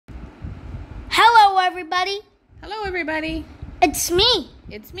everybody. Hello, everybody. It's me,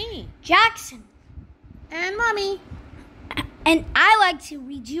 It's me, Jackson. and Mommy. And I like to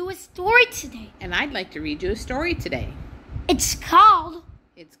read you a story today. And I'd like to read you a story today. It's called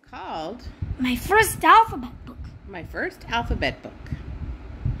It's called My First Alphabet Book My First Alphabet Book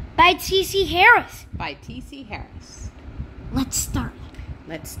by T.C. Harris. by T.C. Harris. Let's start.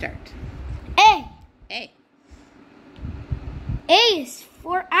 Let's start. A. A. A is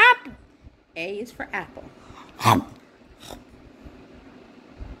for apple. A is for apple.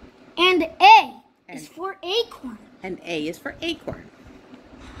 And A is for acorn. And A is for acorn.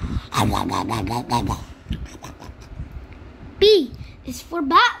 B is for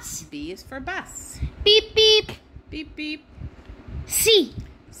bus. B is for bus. Beep, beep. Beep, beep. C.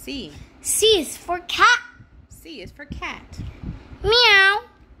 C. C is for cat. C is for cat. Meow.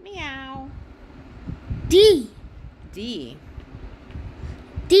 Meow. D. D.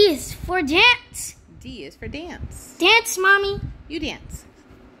 D is for dance. D is for dance. Dance, Mommy. You dance.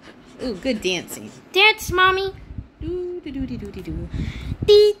 Ooh, good dancing. Dance, Mommy. Do do do do do do do.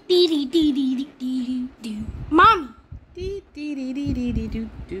 Dee dee dee dee dee dee dee dee. Mommy. Dee dee dee dee dee dee do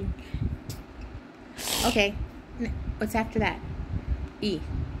do. Okay, what's after that? E.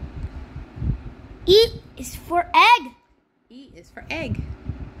 E is for egg. E is for egg.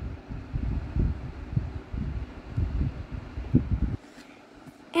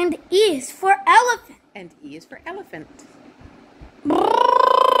 And E is for elephant. And E is for elephant.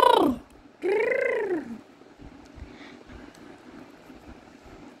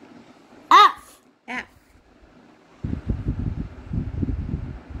 F. F.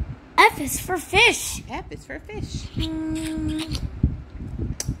 F is for fish. F is for fish.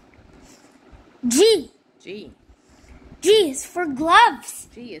 G. G. G is for gloves.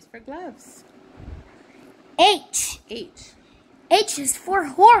 G is for gloves. H. H. H is for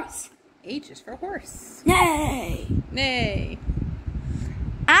horse. H is for horse. Nay. Nay.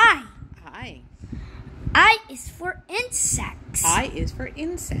 I. I. I is for insects. I is for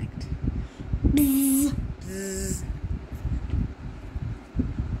insect. Bzz. Bzz.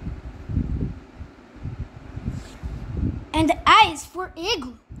 And I is for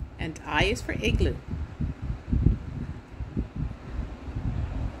igloo. And I is for igloo.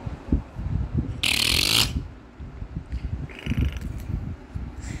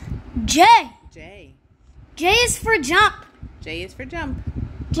 J. J. J is for jump. J is for jump.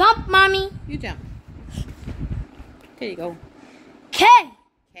 Jump, Mommy. You jump. There you go. K.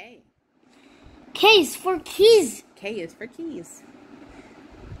 K. K is for keys. K is for keys.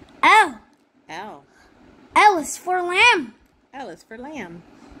 L. L. L is for lamb. L is for lamb.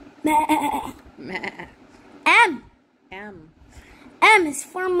 Meh. Meh. M. M. M is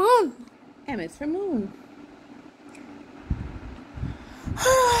for moon. M is for moon.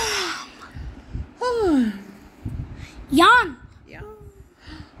 Yawn. Yeah.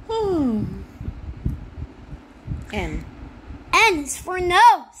 N. N is for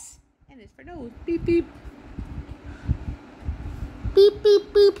nose. N is for nose. Beep, beep. Beep,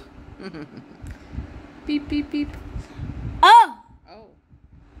 beep, beep. Beep, beep, beep. O. O.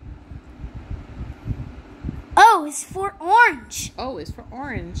 O is for orange. O is for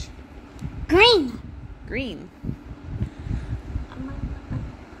orange. Green. Green.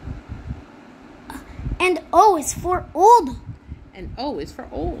 And O is for old. And O is for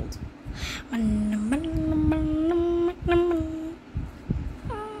old.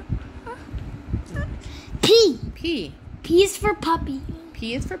 P. P. P is for puppy.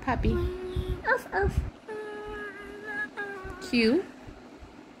 P is for puppy. Oof, oof. Q.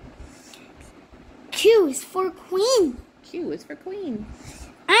 Q is for queen. Q is for queen.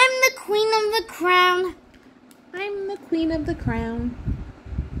 I'm the queen of the crown. I'm the queen of the crown.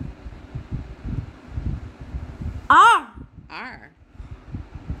 R. R.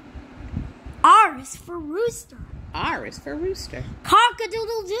 R is for rooster. R is for rooster.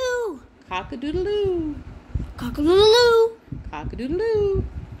 Cock-a-doodle-doo. Cock-a-doodle-doo. Cock-a-doodle-doo. Cock-a-doodle-doo.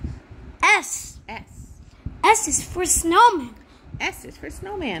 S. S. S is for snowman. S is for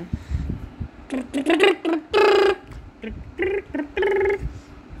snowman.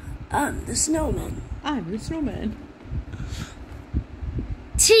 I'm the snowman. I'm the snowman.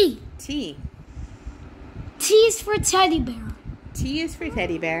 T. T. T is for teddy bear. T is for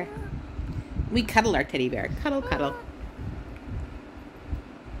teddy bear. We cuddle our teddy bear. Cuddle, cuddle.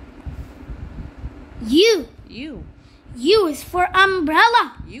 U. U. U is for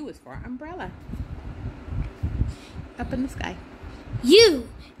umbrella. U is for umbrella. Up in the sky. U.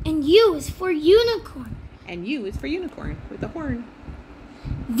 And U is for unicorn. And U is for unicorn with a horn.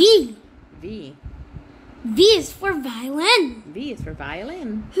 V. V. V is for violin. V is for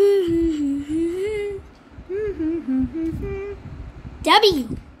violin.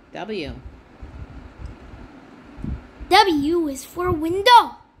 W. W. W is for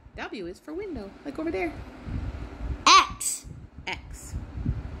window. W is for window, like over there. X. X.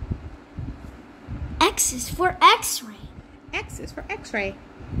 X is for X-ray. X is for X-ray.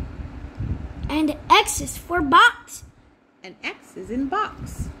 And X is for box. And X is in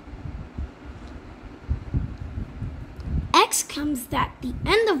box. X comes at the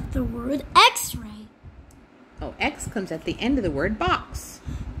end of the word X-ray. Oh, X comes at the end of the word box.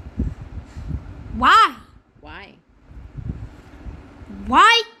 Y. Why?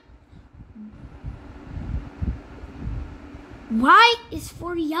 Y. Y is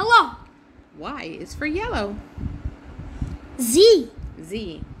for yellow. Y is for yellow. Z.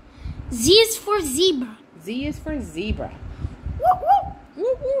 Z. Z is for zebra. Z is for zebra. Woo woo.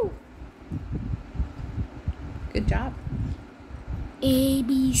 Woo woo. Good job. A,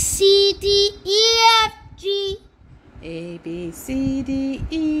 B, C, D, E, F, G. A, B, C, D,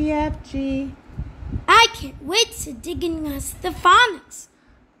 E, F, G. I can't wait to dig in us the phonics.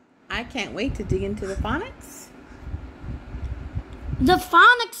 I can't wait to dig into the phonics. The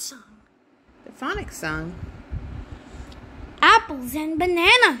phonics song. The phonics song. Apples and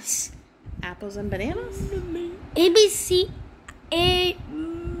bananas. Apples and bananas. ABC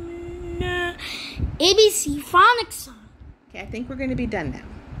phonics song. Okay, I think we're going to be done now.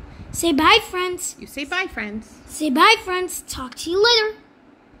 Say bye, friends. You say bye, friends. Say bye, friends. Talk to you later.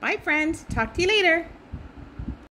 Bye, friends. Talk to you later.